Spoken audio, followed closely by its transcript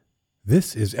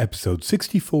This is episode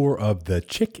 64 of The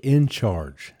Chick in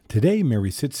Charge. Today, Mary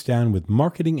sits down with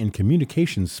marketing and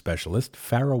communications specialist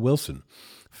Fara Wilson.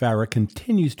 Fara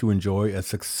continues to enjoy a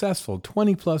successful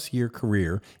 20-plus year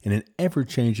career in an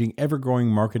ever-changing, ever-growing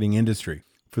marketing industry.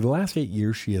 For the last 8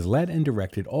 years, she has led and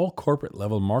directed all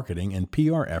corporate-level marketing and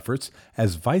PR efforts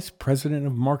as Vice President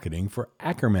of Marketing for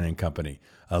Ackerman & Company,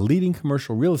 a leading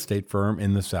commercial real estate firm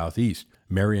in the Southeast.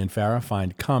 Mary and Fara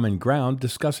find common ground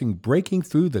discussing breaking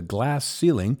through the glass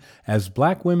ceiling as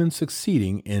black women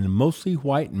succeeding in mostly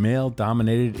white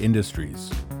male-dominated industries.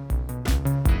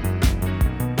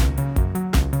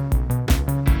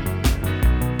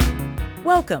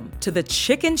 Welcome to The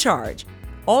Chick in Charge.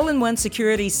 All-in-One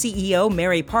Security CEO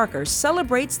Mary Parker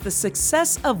celebrates the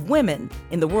success of women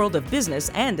in the world of business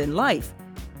and in life.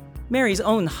 Mary's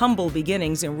own humble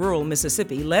beginnings in rural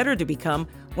Mississippi led her to become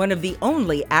one of the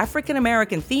only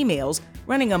African-American females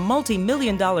running a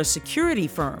multi-million-dollar security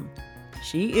firm.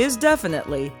 She is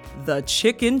definitely the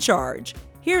chick in charge.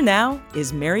 Here now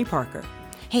is Mary Parker.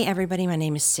 Hey everybody, my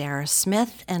name is Sarah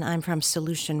Smith and I'm from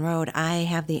Solution Road. I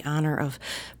have the honor of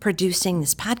producing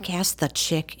this podcast, The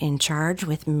Chick in Charge,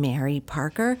 with Mary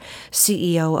Parker,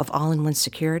 CEO of All-in-One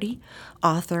Security,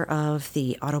 author of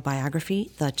the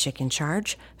autobiography, The Chick in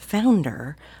Charge,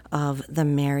 founder of the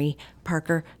Mary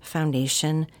Parker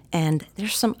Foundation, and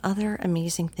there's some other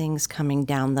amazing things coming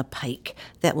down the pike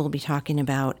that we'll be talking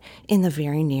about in the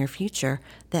very near future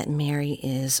that Mary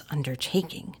is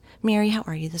undertaking. Mary, how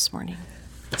are you this morning?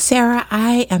 Sarah,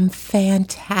 I am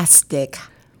fantastic.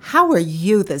 How are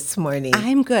you this morning?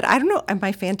 I'm good. I don't know. Am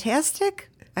I fantastic?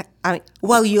 I'm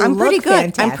look pretty good.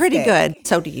 fantastic. I'm pretty good.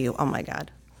 So do you. Oh, my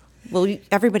God. Well,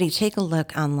 everybody take a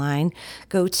look online.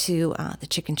 Go to The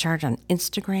Chick in Charge on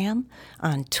Instagram,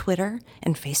 on Twitter,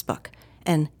 and Facebook.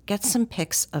 And get some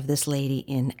pics of this lady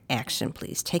in action,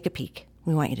 please. Take a peek.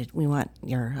 We want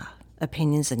your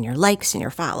opinions and your likes and your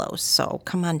follows. So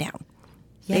come on down.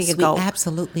 Yes, we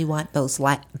absolutely want those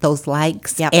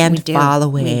likes yep, and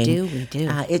following. We do.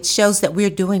 It shows that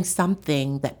we're doing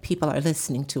something that people are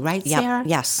listening to, right, yep. Sarah?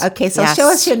 Yes. Okay, so yes. Show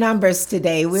us your numbers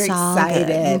today. We're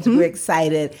excited. Mm-hmm. We're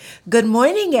excited. Good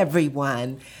morning,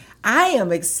 everyone. I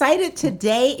am excited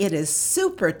today. It is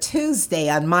Super Tuesday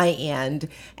on my end,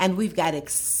 and we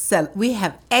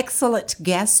have excellent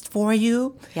guests for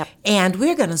you. Yep. And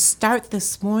we're going to start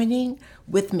this morning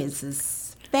with Mrs.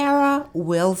 Fara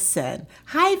Wilson.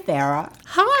 Hi, Fara.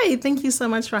 Hi, thank you so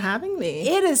much for having me.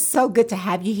 It is so good to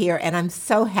have you here, and I'm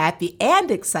so happy and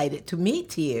excited to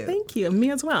meet you. Thank you, me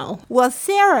as well. Well,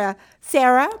 Sarah,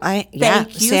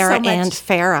 thank you Sarah so much. and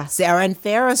Fara. Sarah and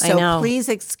Fara, so know. please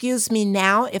excuse me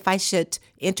now if I should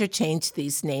interchange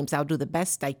these names. I'll do the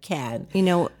best I can. You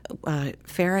know,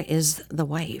 Fara is the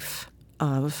wife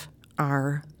of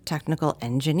our technical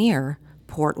engineer,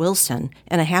 Port Wilson.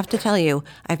 And I have to tell you,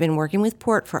 I've been working with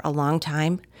Port for a long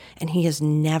time, and he has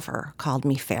never called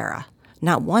me Fara.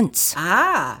 Not once.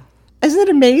 Ah. Isn't it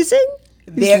amazing?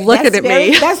 He's looking at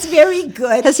me. That's very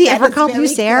good. Has he ever called you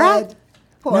Sarah?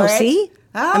 No, see?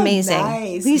 Oh, amazing.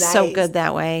 Nice, He's nice. so good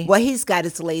that way. Well, he's got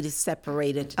his ladies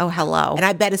separated. Oh, hello. And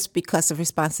I bet it's because of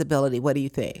responsibility. What do you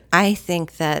think? I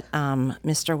think that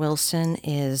Mr. Wilson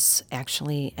is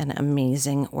actually an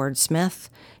amazing wordsmith.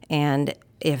 And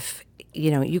if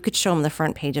you could show him the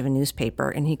front page of a newspaper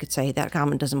and he could say that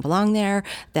comment doesn't belong there.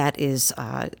 That is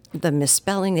the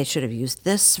misspelling. They should have used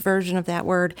this version of that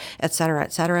word, et cetera,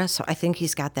 et cetera. So I think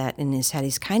he's got that in his head.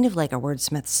 He's kind of like a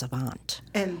wordsmith savant.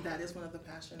 And that is one of the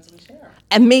passions we share.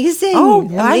 Amazing. Oh,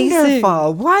 Amazing.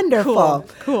 wonderful.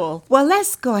 Cool. Well,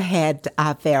 let's go ahead,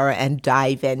 Fara, and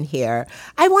dive in here.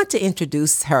 I want to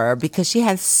introduce her because she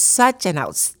has such an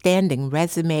outstanding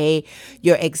resume.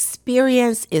 Your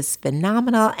experience is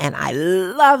phenomenal, and I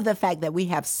love the fact that we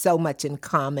have so much in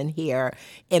common here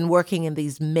in working in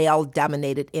these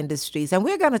male-dominated industries, and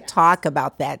we're going to talk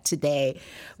about that today.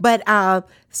 But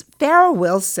Fara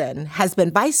Wilson has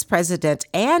been Vice President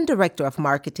and Director of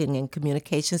Marketing and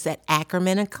Communications at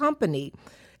Ackerman & Company,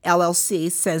 LLC,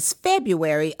 since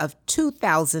February of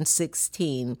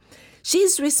 2016.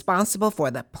 She's responsible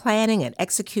for the planning and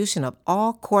execution of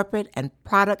all corporate and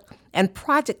product and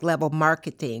project-level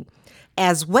marketing,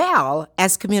 as well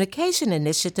as communication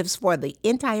initiatives for the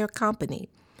entire company.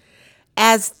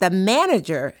 As the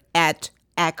manager at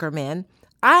Ackerman,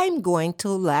 I'm going to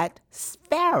let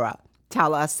Fara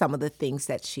tell us some of the things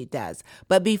that she does.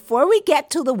 But before we get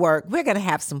to the work, we're going to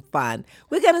have some fun.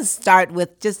 We're going to start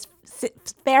with just,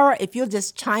 Fara, if you'll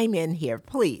just chime in here,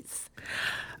 please.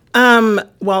 Tell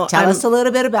us a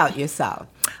little bit about yourself.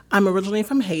 I'm originally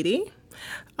from Haiti.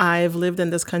 I've lived in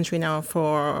this country now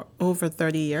for over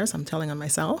 30 years. I'm telling on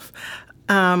myself.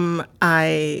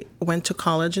 I went to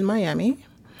college in Miami.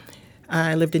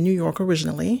 I lived in New York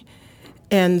originally.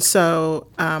 And so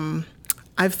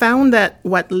I found that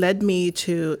what led me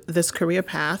to this career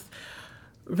path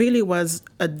really was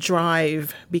a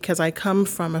drive because I come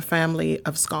from a family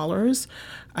of scholars.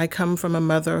 I come from a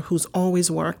mother who's always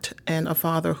worked and a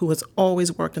father who has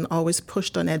always worked and always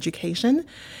pushed on education.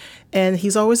 And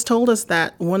he's always told us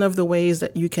that one of the ways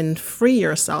that you can free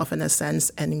yourself, in a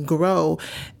sense, and grow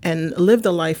and live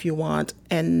the life you want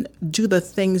and do the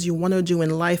things you want to do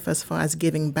in life as far as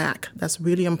giving back, that's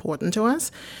really important to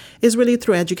us, is really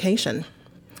through education.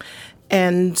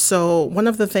 And so one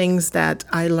of the things that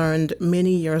I learned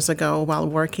many years ago while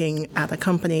working at a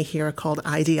company here called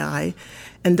IDI,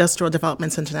 Industrial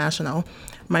Developments International,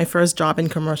 my first job in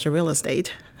commercial real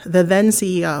estate, the then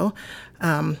CEO,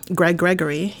 Greg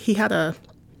Gregory, he had a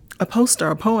poster,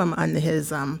 a poem on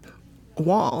his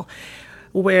wall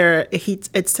where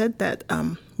it said that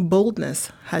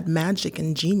boldness had magic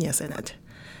and genius in it.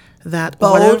 That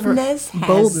Boldness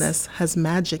has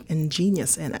magic and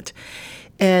genius in it.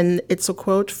 And it's a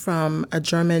quote from a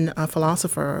German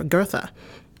philosopher, Goethe.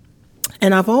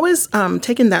 And I've always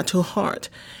taken that to heart.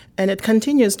 And it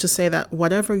continues to say that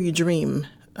whatever you dream,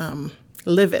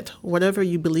 live it. Whatever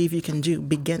you believe you can do,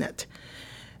 begin it.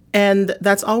 And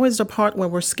that's always the part where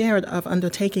we're scared of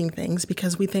undertaking things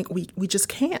because we think we just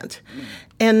can't.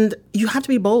 And you have to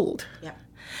be bold. Yeah.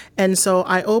 And so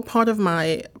I owe part of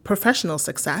my professional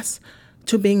success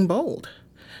to being bold.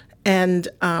 And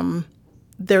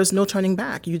there's no turning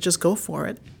back. You just go for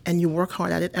it and you work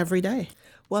hard at it every day.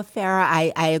 Well, Fara,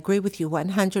 I agree with you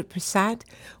 100%.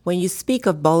 When you speak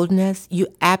of boldness, you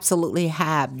absolutely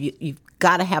have. You've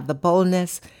got to have the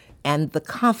boldness and the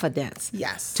confidence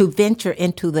Yes. to venture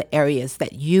into the areas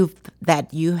that you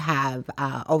have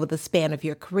over the span of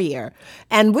your career.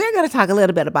 And we're going to talk a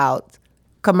little bit about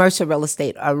commercial real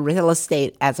estate or real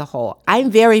estate as a whole. I'm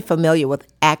very familiar with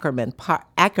Ackerman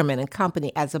and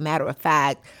Company. As a matter of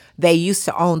fact, they used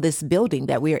to own this building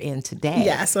that we're in today.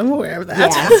 Yes, I'm aware of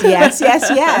that. Yes.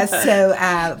 So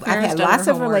I've had done lots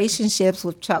her of homework. relationships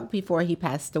with Chuck before he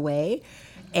passed away.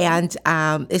 And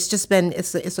it's just been,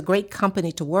 it's a great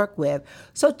company to work with.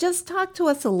 So just talk to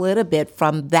us a little bit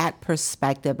from that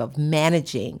perspective of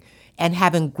managing and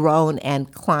having grown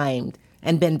and climbed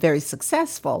and been very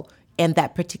successful in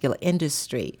that particular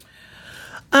industry.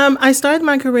 I started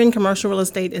my career in commercial real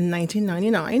estate in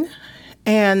 1999.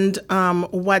 And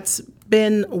what's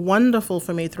been wonderful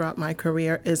for me throughout my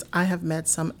career is I have met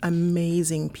some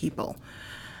amazing people.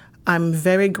 I'm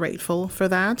very grateful for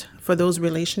that, for those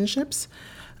relationships.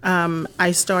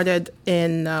 I started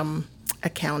in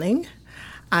accounting.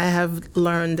 I have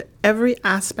learned every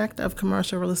aspect of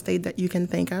commercial real estate that you can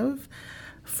think of,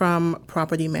 from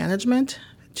property management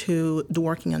to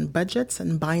working on budgets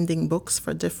and binding books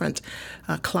for different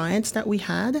clients that we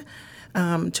had,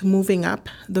 to moving up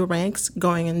the ranks,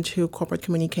 going into corporate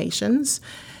communications,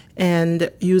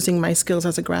 and using my skills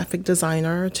as a graphic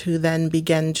designer to then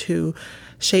begin to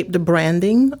shape the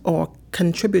branding or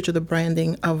contribute to the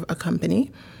branding of a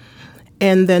company.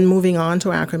 And then moving on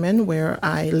to Ackerman, where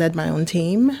I led my own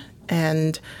team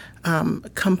and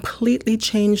completely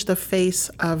changed the face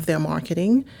of their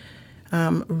marketing,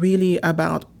 really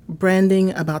about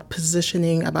branding, about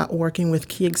positioning, about working with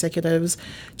key executives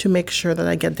to make sure that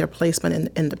I get their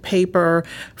placement in the paper,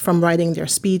 from writing their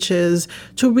speeches,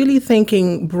 to really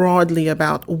thinking broadly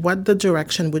about what the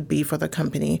direction would be for the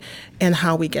company and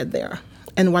how we get there,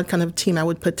 and what kind of team I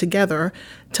would put together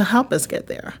to help us get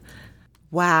there.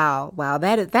 Wow,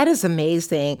 that is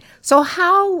amazing. So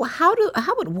how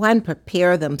would one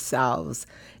prepare themselves,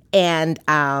 and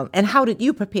how did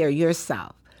you prepare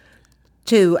yourself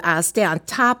to stay on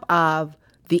top of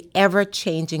the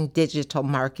ever-changing digital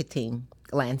marketing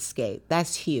landscape?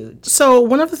 That's huge. So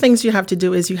one of the things you have to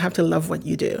do is you have to love what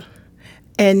you do.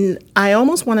 And I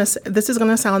almost want to, this is going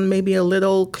to sound maybe a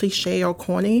little cliche or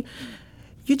corny,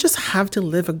 you just have to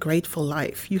live a grateful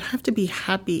life. You have to be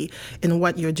happy in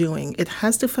what you're doing. It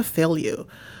has to fulfill you.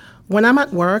 When I'm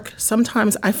at work,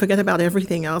 sometimes I forget about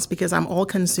everything else because I'm all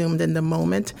consumed in the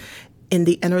moment, in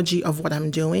the energy of what I'm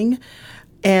doing,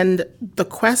 and the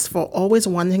quest for always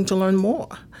wanting to learn more.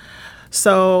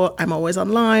 So I'm always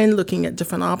online, looking at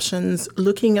different options,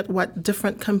 looking at what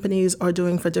different companies are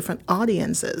doing for different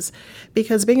audiences,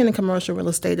 because being in commercial real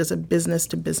estate is a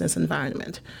business-to-business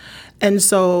environment. And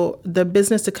so the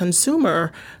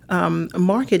business-to-consumer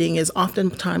marketing is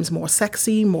oftentimes more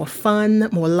sexy, more fun,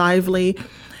 more lively.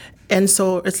 And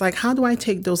so it's like, how do I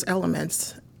take those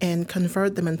elements and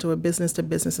convert them into a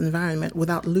business-to-business environment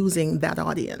without losing that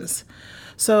audience?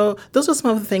 So those are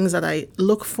some of the things that I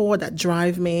look for that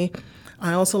drive me.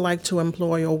 I also like to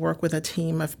employ or work with a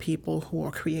team of people who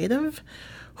are creative,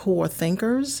 who are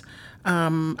thinkers.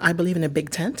 I believe in a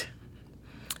big tent.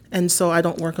 And so I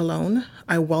don't work alone.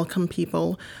 I welcome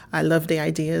people. I love the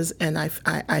ideas, and I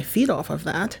feed off of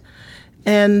that.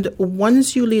 And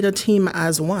once you lead a team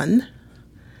as one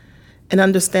and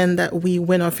understand that we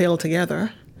win or fail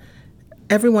together,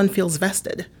 everyone feels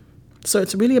vested. So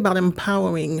it's really about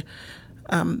empowering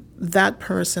that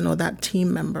person or that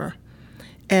team member.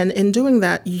 And in doing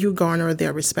that, you garner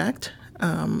their respect.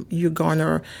 You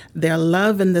garner their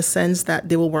love in the sense that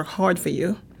they will work hard for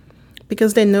you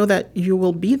because they know that you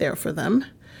will be there for them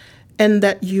and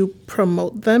that you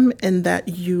promote them and that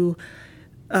you're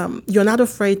not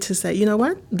afraid to say, you know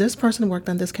what, this person worked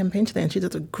on this campaign today and she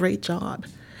did a great job.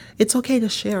 It's okay to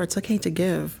share. It's okay to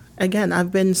give. Again,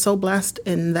 I've been so blessed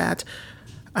in that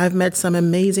I've met some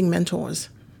amazing mentors.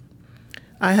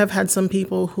 I have had some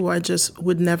people who I just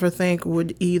would never think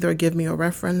would either give me a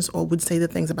reference or would say the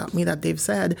things about me that they've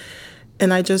said.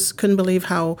 And I just couldn't believe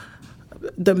how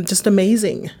just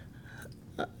amazing.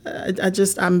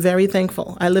 I'm very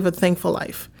thankful. I live a thankful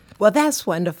life. Well, that's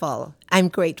wonderful. I'm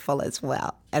grateful as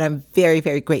well. And I'm very,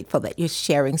 very grateful that you're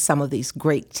sharing some of these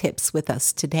great tips with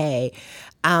us today.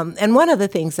 And one of the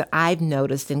things that I've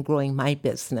noticed in growing my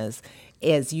business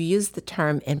is you use the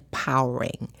term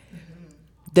empowering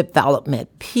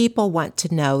development. People want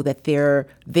to know that they're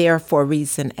there for a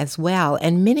reason as well.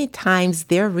 And many times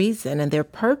their reason and their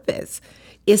purpose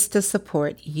is to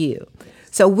support you.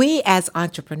 So we as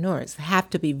entrepreneurs have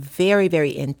to be very,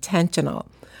 very intentional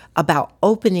about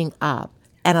opening up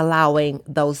and allowing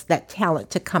that talent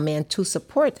to come in to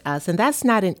support us. And that's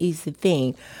not an easy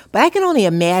thing. But I can only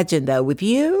imagine, though, with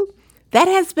you, that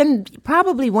has been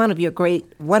probably one of your great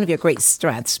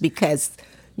strengths because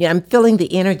I'm feeling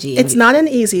the energy. It's not an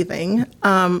easy thing.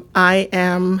 I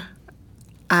am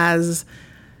as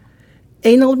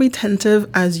anal retentive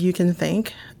as you can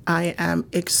think. I am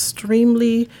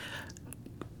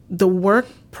the work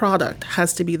product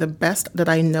has to be the best that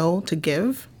I know to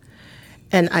give.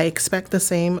 And I expect the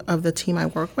same of the team I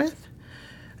work with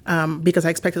because I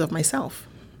expect it of myself.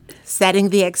 Setting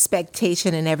the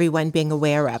expectation and everyone being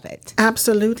aware of it.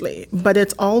 Absolutely. But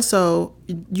it's also,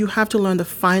 you have to learn the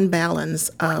fine balance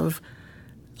of,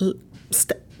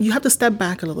 you have to step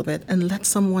back a little bit and let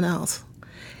someone else.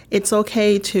 It's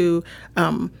okay to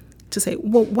say,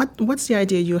 well, what's the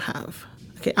idea you have?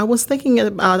 Okay, I was thinking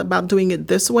about doing it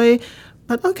this way,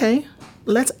 but okay,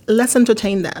 let's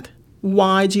entertain that.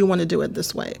 Why do you want to do it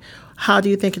this way? How do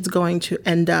you think it's going to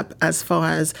end up as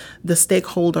far as the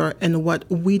stakeholder and what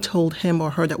we told him or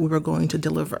her that we were going to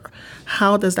deliver?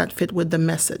 How does that fit with the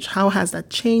message? How has that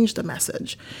changed the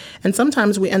message? And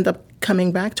sometimes we end up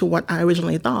coming back to what I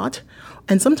originally thought.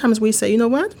 And sometimes we say, you know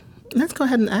what? Let's go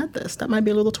ahead and add this. That might be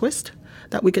a little twist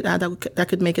that we could add that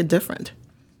could make it different.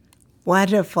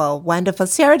 Wonderful, wonderful.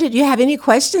 Sarah, did you have any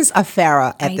questions of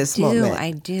Fara at this moment?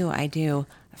 I do.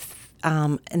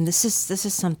 And this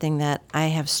is something that I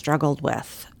have struggled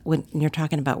with when you're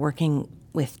talking about working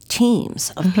with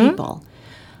teams of people.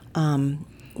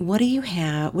 What do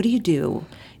you do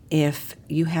if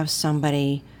you have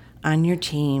somebody on your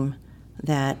team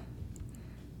that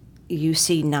you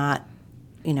see not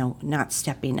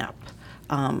stepping up?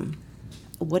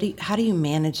 How do you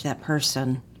manage that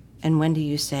person? And when do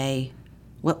you say,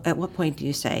 at what point do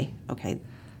you say, okay,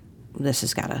 this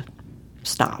has got to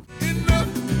stop? Enough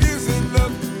is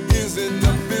enough is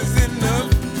enough is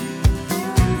enough.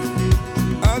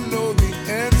 I know the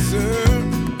answer.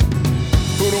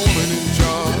 Put a woman in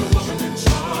charge.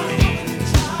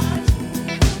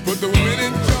 Put the woman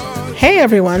in charge. Hey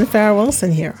everyone, Fara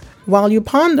Wilson here. While you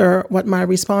ponder what my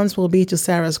response will be to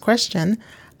Sarah's question,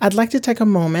 I'd like to take a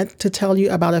moment to tell you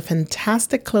about a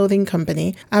fantastic clothing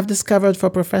company I've discovered for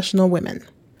professional women.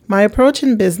 My approach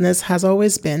in business has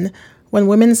always been, when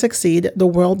women succeed, the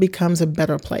world becomes a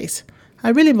better place. I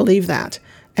really believe that,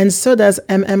 and so does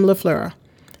M.M. LaFleur.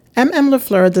 M.M.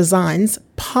 LaFleur designs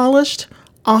polished,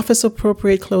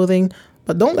 office-appropriate clothing,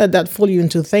 but don't let that fool you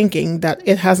into thinking that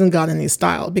it hasn't got any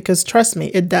style, because trust me,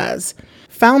 it does.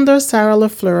 Founder Sarah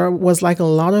LaFleur was like a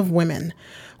lot of women,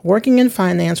 working in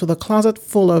finance with a closet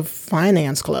full of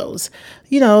finance clothes.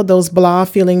 You know, those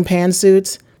blah-feeling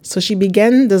pantsuits. So she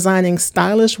began designing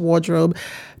stylish wardrobe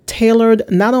tailored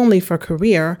not only for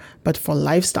career, but for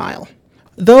lifestyle.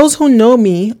 Those who know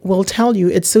me will tell you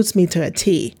it suits me to a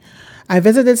T. I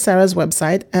visited Sarah's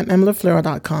website,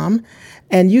 mmlafleur.com,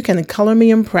 and you can color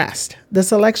me impressed. The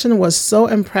selection was so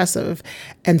impressive,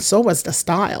 and so was the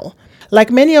style. Like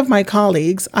many of my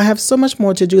colleagues, I have so much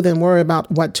more to do than worry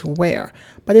about what to wear,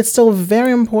 but it's still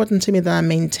very important to me that I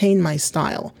maintain my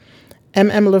style.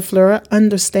 MM Lafleur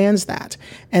understands that,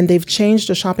 and they've changed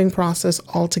the shopping process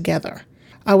altogether.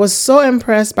 I was so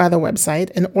impressed by the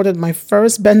website and ordered my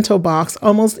first bento box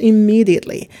almost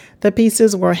immediately. The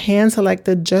pieces were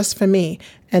hand-selected just for me,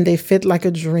 and they fit like a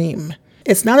dream.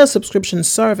 It's not a subscription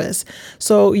service,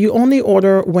 so you only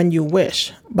order when you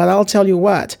wish. But I'll tell you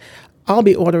what, I'll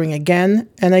be ordering again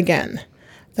and again.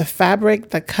 The fabric,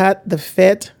 the cut, the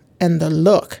fit, and the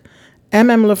look.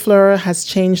 MM Lafleur has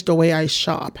changed the way I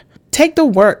shop. Take the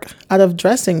work out of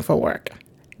dressing for work.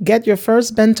 Get your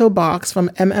first bento box from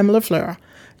MM Lafleur.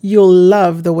 You'll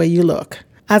love the way you look.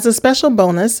 As a special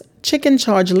bonus, Chicken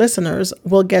Charge listeners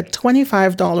will get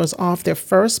 $25 off their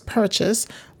first purchase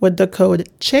with the code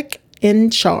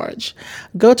CHICKINCHARGE.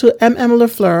 Go to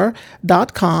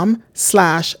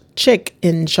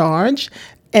mmlafleur.com/chickincharge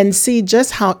and see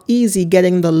just how easy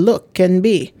getting the look can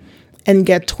be, and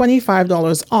get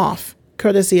 $25 off,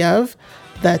 courtesy of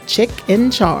the Chick in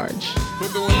Charge.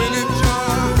 Put the women in charge.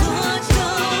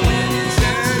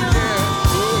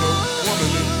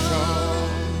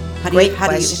 How do Great you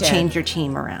question. change your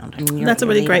team around? I mean, That's a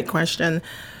really you're great question.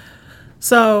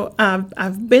 So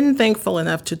I've been thankful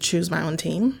enough to choose my own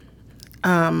team.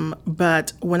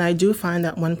 But when I do find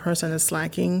that one person is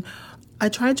slacking, I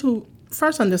try to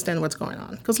first understand what's going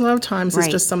on. Because a lot of times it's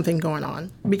Right. just something going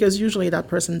on. Because usually that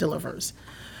person delivers.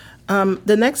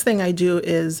 The next thing I do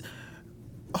is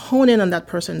hone in on that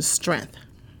person's strength.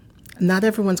 Not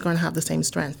everyone's going to have the same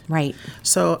strength. Right.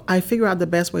 So I figure out the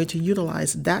best way to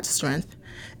utilize that strength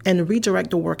and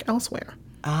redirect the work elsewhere.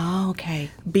 Oh,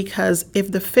 okay. Because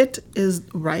if the fit is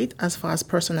right as far as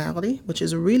personality, which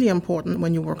is really important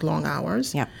when you work long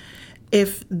hours, Yeah.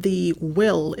 if the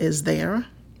will is there,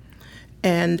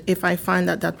 and if I find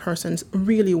that that person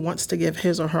really wants to give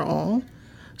his or her all,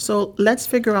 so let's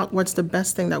figure out what's the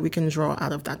best thing that we can draw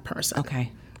out of that person.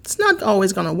 Okay. It's not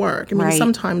always going to work. I mean, Right.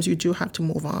 sometimes you do have to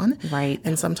move on. Right.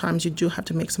 And sometimes you do have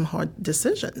to make some hard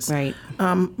decisions. Right.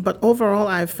 But overall,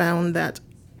 I've found that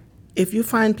if you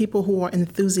find people who are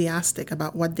enthusiastic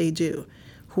about what they do,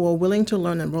 who are willing to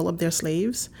learn and roll up their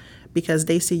sleeves because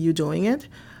they see you doing it,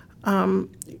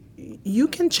 you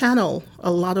can channel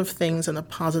a lot of things in a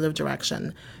positive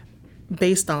direction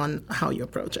based on how you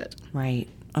approach it. Right.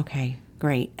 Okay.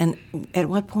 Great. And at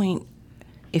what point,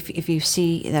 if you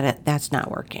see that that's not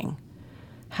working,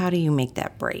 how do you make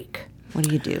that break? What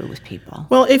do you do with people?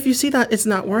 Well, if you see that it's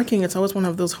not working, it's always one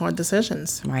of those hard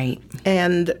decisions. Right.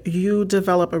 And you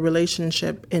develop a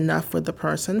relationship enough with the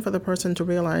person for the person to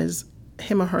realize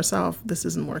him or herself, this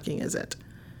isn't working, is it?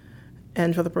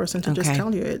 And for the person to just Okay.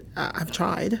 tell you, I've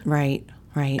tried. Right.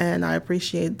 Right. And I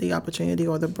appreciate the opportunity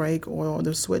or the break or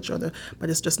the switch but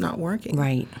it's just not working.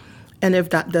 Right. And if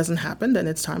that doesn't happen, then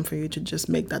it's time for you to just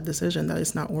make that decision that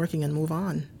it's not working and move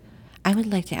on. I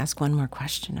would like to ask one more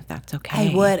question, if that's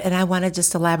okay. I would, and I want to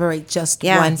just elaborate just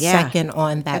Yeah, one yeah. second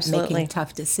on that, Absolutely. making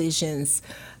tough decisions.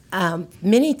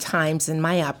 Many times in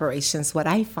my operations, what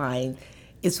I find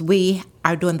is we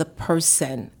are doing the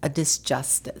person a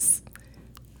disjustice.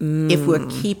 If we're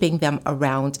keeping them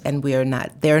around and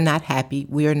they're not happy,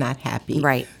 we're not happy.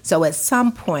 Right. So at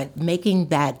some point, making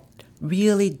that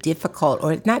really difficult,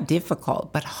 or not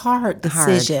difficult, but hard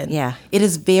decision. yeah. It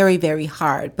is very, very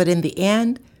hard. But in the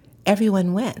end,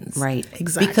 everyone wins. Right.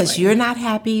 Exactly. Because you're not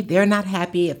happy, they're not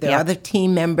happy, if there are Yep. other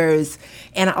team members.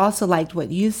 And I also liked what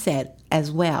you said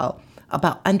as well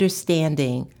about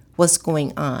understanding what's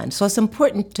going on. So it's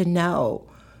important to know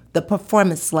the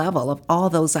performance level of all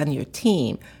those on your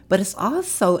team, but it's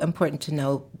also important to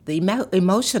know the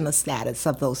emotional status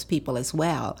of those people as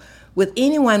well. With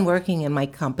anyone working in my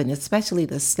company, especially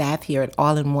the staff here at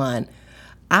All-in-One,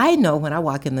 I know when I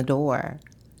walk in the door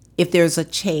if there's a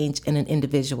change in an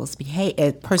individual's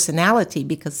personality,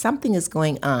 because something is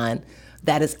going on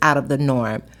that is out of the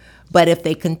norm. But if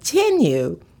they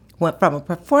continue from a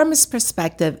performance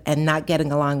perspective and not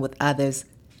getting along with others,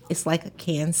 it's like a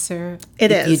cancer.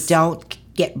 It If is. you don't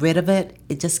get rid of it,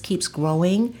 it just keeps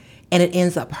growing, and it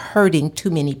ends up hurting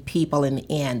too many people in the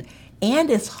end.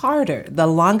 And it's harder. The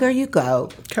longer you go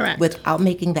Correct. without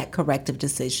making that corrective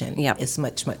decision, Yep. it's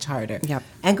much, much harder. Yep.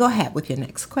 And go ahead with your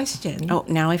next question. Oh,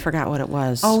 now I forgot what it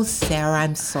was. Oh, Sarah,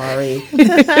 I'm sorry.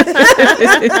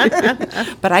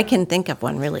 But I can think of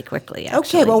one really quickly,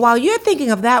 actually. Okay, well, while you're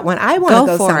thinking of that one, I want Go to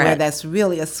go for somewhere it. that's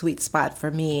really a sweet spot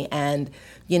for me. And,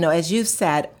 as you've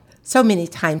said so many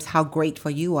times how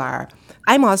grateful you are,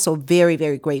 I'm also very,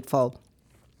 very grateful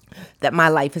that my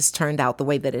life has turned out the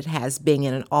way that it has, being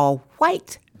in an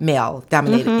all-white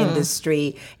male-dominated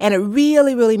industry. And it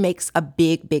really, really makes a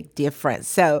big, big difference.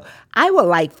 So I would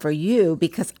like for you,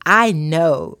 because I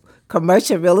know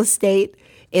commercial real estate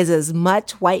is as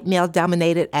much white male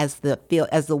dominated as the field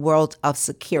as the world of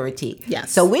security.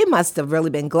 Yes. So we must have really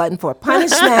been glutton for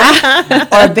punishment,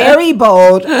 or very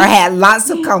bold, or had lots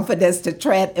of confidence to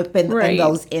tread in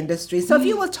those industries. So if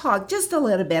you will talk just a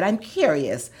little bit, I'm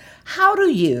curious, how do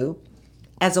you,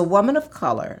 as a woman of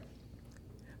color,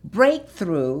 break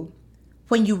through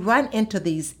when you run into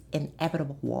these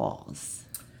inevitable walls?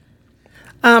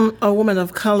 A woman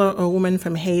of color, a woman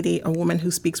from Haiti, a woman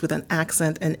who speaks with an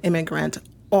accent, an immigrant,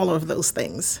 all of those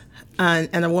things.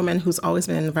 And a woman who's always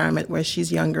been in an environment where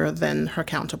she's younger than her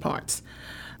counterparts.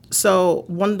 So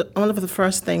one of the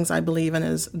first things I believe in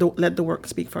is let the work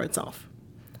speak for itself.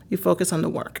 You focus on the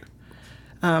work.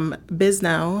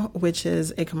 BizNow, which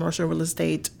is a commercial real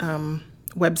estate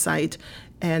website,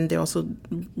 and they also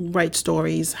write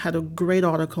stories, had a great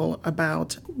article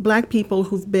about Black people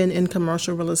who've been in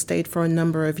commercial real estate for a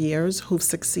number of years, who've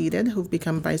succeeded, who've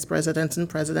become vice presidents and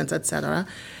presidents, et cetera,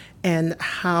 and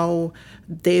how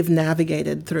they've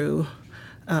navigated through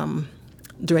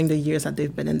during the years that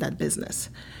they've been in that business.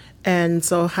 And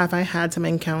so have I had some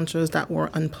encounters that were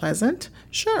unpleasant?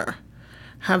 Sure.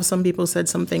 Have some people said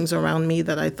some things around me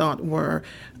that I thought were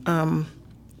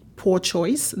poor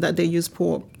choice, that they use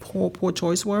poor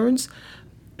choice words?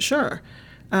 Sure.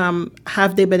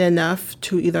 Have they been enough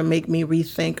to either make me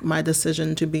rethink my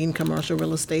decision to be in commercial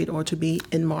real estate or to be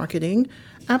in marketing?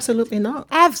 Absolutely not.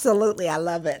 Absolutely, I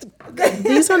love it.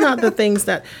 These are not the things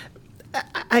that,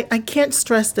 I can't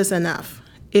stress this enough.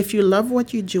 If you love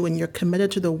what you do and you're committed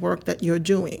to the work that you're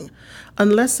doing,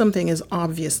 unless something is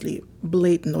obviously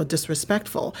blatant or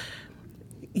disrespectful,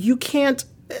 you can't,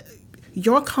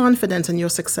 your confidence and your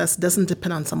success doesn't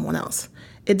depend on someone else.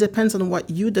 It depends on what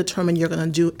you determine you're going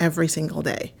to do every single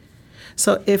day.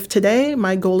 So if today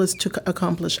my goal is to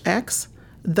accomplish X,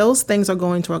 those things are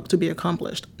going to be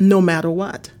accomplished no matter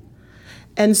what.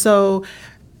 And so,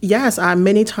 yes, I'm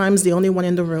many times the only one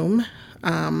in the room.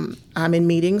 I'm in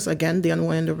meetings, again, the only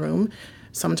one in the room.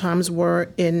 Sometimes we're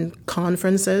in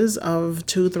conferences of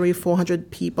 200, 300,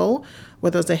 400 people, where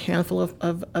there's a handful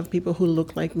of people who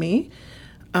look like me.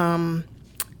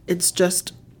 It's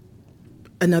just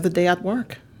another day at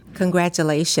work.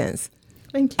 Congratulations.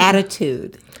 Thank you.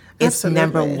 Attitude is Absolutely.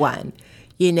 number one.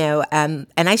 You know, and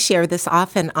I share this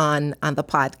often on the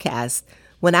podcast.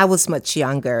 When I was much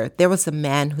younger, there was a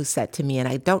man who said to me, and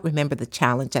I don't remember the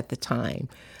challenge at the time,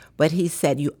 but he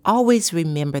said, you always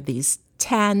remember these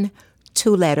 10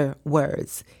 two-letter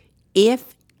words.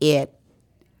 If it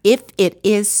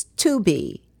is to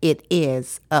be, it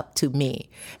is up to me.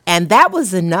 And that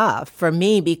was enough for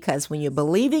me, because when you're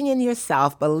believing in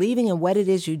yourself, believing in what it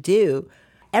is you do,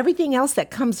 everything else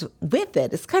that comes with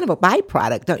it is kind of a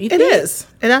byproduct, don't you think? It is.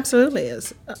 It absolutely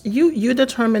is. You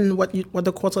determine what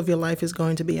the course of your life is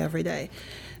going to be every day.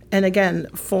 And again,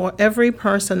 for every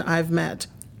person I've met,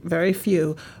 very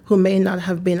few, who may not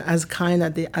have been as kind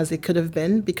as they could have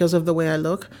been because of the way I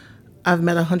look, I've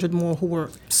met 100 more who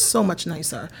were so much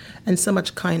nicer and so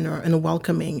much kinder and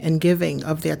welcoming and giving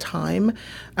of their time.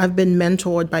 I've been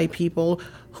mentored by people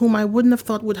whom I wouldn't have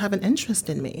thought would have an interest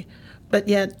in me. But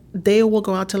yet they will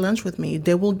go out to lunch with me.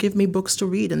 They will give me books to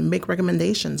read and make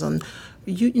recommendations on,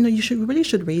 you really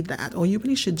should read that, or you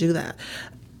really should do that.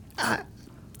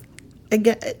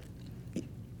 Again,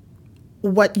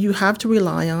 what you have to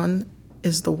rely on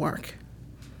is the work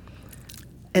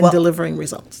and delivering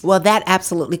results. Well, that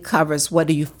absolutely covers what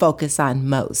do you focus on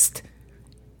most.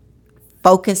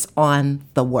 Focus on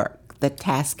the work, the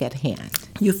task at hand.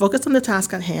 You focus on the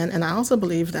task at hand, and I also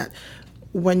believe that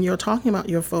when you're talking about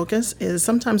your focus is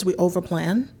sometimes we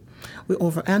overplan, we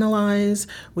overanalyze,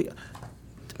 we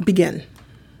begin.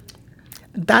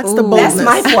 That's the boldness. That's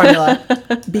my formula.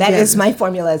 That is my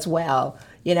formula as well.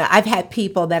 You know, I've had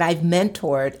people that I've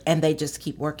mentored and they just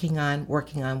keep working on.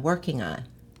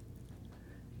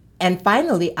 And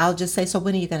finally, I'll just say, so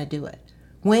when are you going to do it?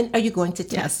 When are you going to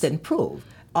test and prove?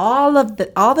 All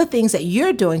the things that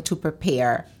you're doing to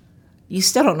prepare, you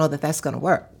still don't know that that's going to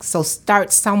work. So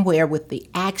start somewhere with the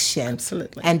action.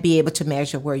 Absolutely. And be able to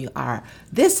measure where you are.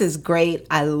 This is great.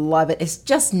 I love it. It's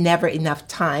just never enough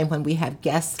time when we have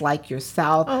guests like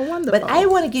yourself. Oh, wonderful. But I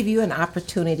want to give you an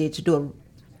opportunity to do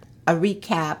a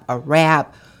recap, a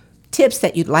wrap, tips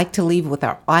that you'd like to leave with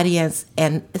our audience.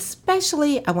 And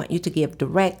especially, I want you to give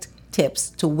direct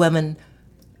tips to women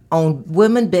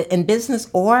in business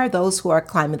or those who are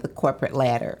climbing the corporate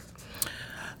ladder.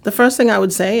 The first thing I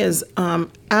would say is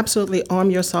absolutely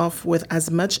arm yourself with as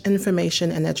much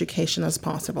information and education as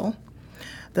possible.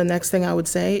 The next thing I would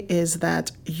say is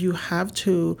that you have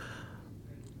to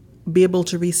be able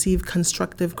to receive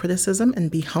constructive criticism and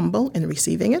be humble in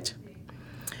receiving it.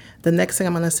 The next thing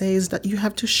I'm going to say is that you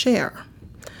have to share.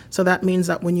 So that means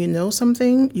that when you know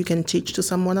something you can teach to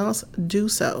someone else, do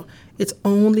so. It's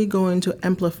only going to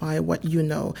amplify what you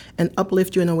know and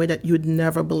uplift you in a way that you'd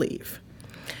never believe.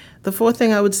 The fourth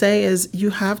thing I would say is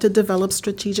you have to develop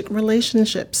strategic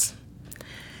relationships.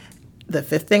 The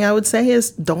fifth thing I would say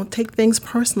is don't take things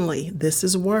personally. This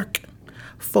is work.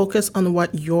 Focus on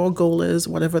what your goal is,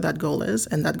 whatever that goal is,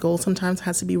 and that goal sometimes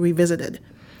has to be revisited.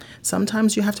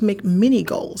 Sometimes you have to make mini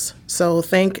goals. So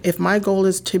think, if my goal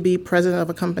is to be president of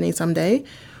a company someday,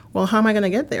 well, how am I going to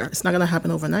get there? It's not going to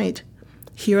happen overnight.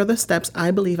 Here are the steps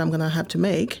I believe I'm going to have to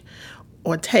make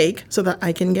or take so that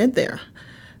I can get there.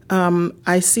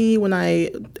 I see when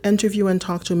I interview and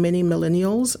talk to many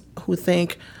millennials who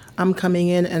think I'm coming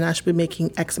in and I should be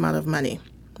making X amount of money.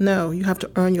 No, you have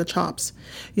to earn your chops.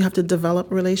 You have to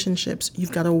develop relationships.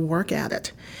 You've got to work at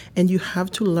it. And you have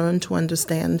to learn to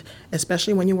understand,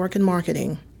 especially when you work in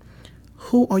marketing,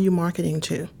 who are you marketing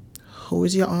to? Who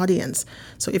is your audience?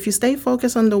 So if you stay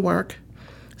focused on the work,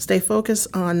 stay focused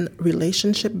on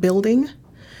relationship building,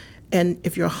 and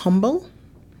if you're humble,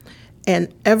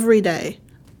 and every day,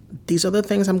 these are the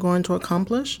things I'm going to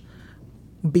accomplish,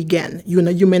 begin. You know,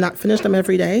 you may not finish them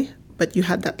every day, but you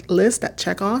had that list, that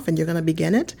check off, and you're going to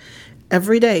begin it.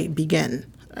 Every day, begin.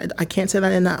 I can't say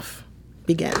that enough.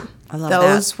 Begin. I love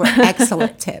Those that. were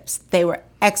excellent tips. They were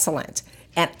excellent.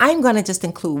 And I'm going to just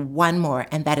include one more,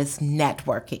 and that is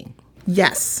networking.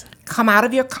 Yes. Come out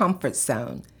of your comfort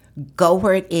zone. Go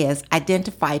where it is.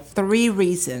 Identify 3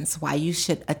 reasons why you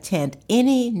should attend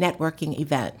any networking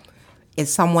event.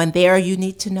 Is someone there you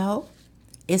need to know?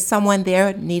 Is someone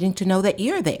there needing to know that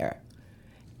you're there?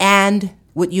 And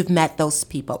would you've met those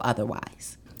people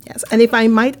otherwise? Yes. And if I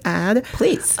might add,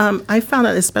 Please. I found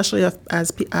that especially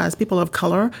as people of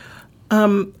color,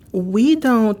 we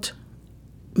don't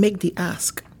make the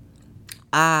ask.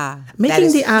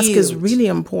 Making the ask is really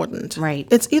important. Right.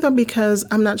 It's either because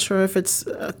I'm not sure if it's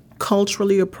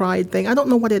culturally a pride thing. I don't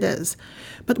know what it is,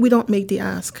 but we don't make the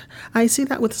ask. I see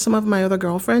that with some of my other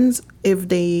girlfriends. If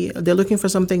they're looking for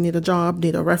something, need a job,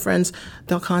 need a reference,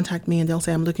 they'll contact me and they'll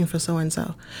say, I'm looking for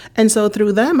so-and-so. And so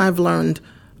through them, I've learned,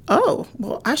 oh,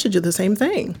 well, I should do the same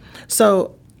thing.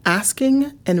 So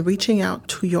asking and reaching out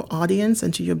to your audience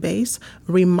and to your base,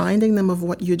 reminding them of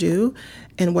what you do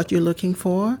and what you're looking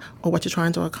for or what you're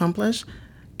trying to accomplish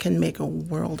can make a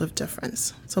world of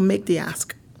difference. So make the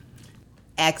ask.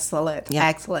 Excellent. Yeah.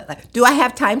 Excellent. Do I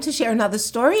have time to share another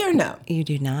story or no? You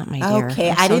do not, my dear. Okay,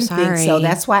 I'm I so didn't think so. sorry.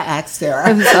 That's why I asked Sarah.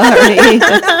 I'm sorry.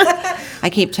 I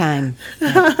keep time.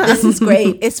 This is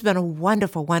great. It's been a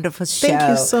wonderful, wonderful show. Thank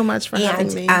you so much for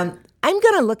having me. I'm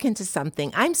going to look into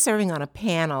something. I'm serving on a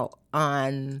panel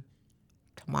on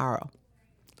tomorrow.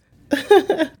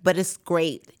 But it's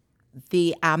great.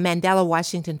 The Mandela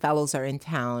Washington Fellows are in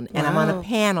town, and I'm on a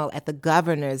panel at the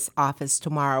governor's office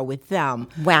tomorrow with them.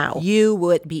 Wow. You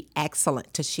would be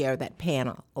excellent to share that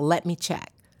panel. Let me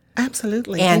check.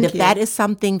 Absolutely. And Thank if you. that is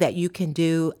something that you can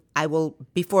do, I will,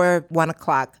 before 1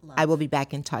 o'clock, I will be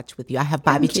back in touch with you. I have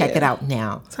Bobby Thank check you. it out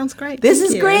now. Sounds great. This Thank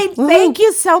is you. great. Thank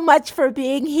you so much for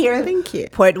being here. Thank you.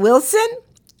 Port Wilson,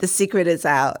 the secret is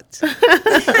out.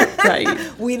 Right.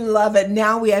 We love it.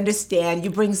 Now we understand. You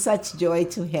bring such joy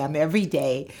to him every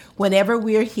day. Whenever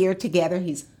we're here together,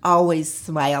 he's always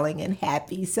smiling and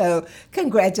happy. So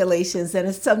congratulations. And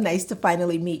it's so nice to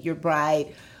finally meet your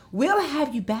bride. We'll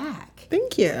have you back.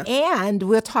 Thank you. And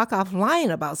we'll talk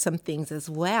offline about some things as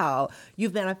well.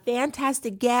 You've been a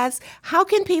fantastic guest. How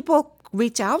can people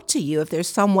reach out to you if there's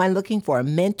someone looking for a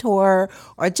mentor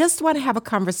or just want to have a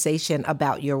conversation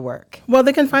about your work? Well,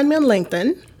 they can find me on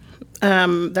LinkedIn.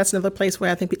 That's another place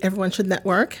where I think everyone should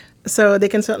network. So they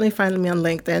can certainly find me on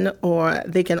LinkedIn, or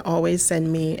they can always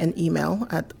send me an email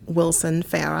at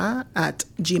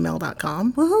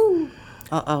wilsonfara@gmail.com. Woohoo.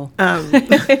 Uh-oh.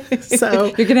 So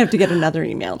You're going to have to get another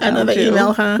email. another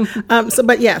email, huh?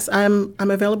 But yes, I'm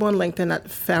available on LinkedIn at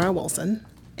Fara Wilson,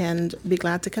 and be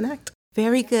glad to connect.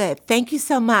 Very good. Thank you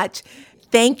so much.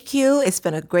 Thank you. It's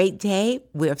been a great day.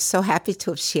 We're so happy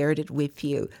to have shared it with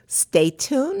you. Stay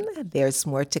tuned. There's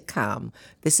more to come.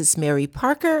 This is Mary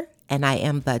Parker, and I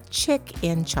am the chick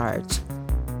in charge.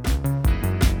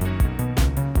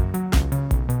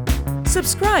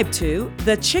 Subscribe to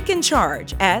The Chick in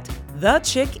Charge at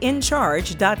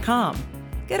thechickincharge.com.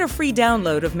 Get a free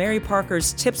download of Mary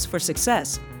Parker's Tips for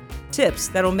Success. Tips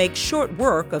that'll make short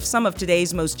work of some of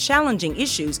today's most challenging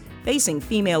issues facing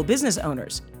female business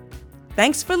owners.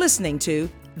 Thanks for listening to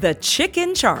The Chick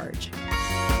in Charge.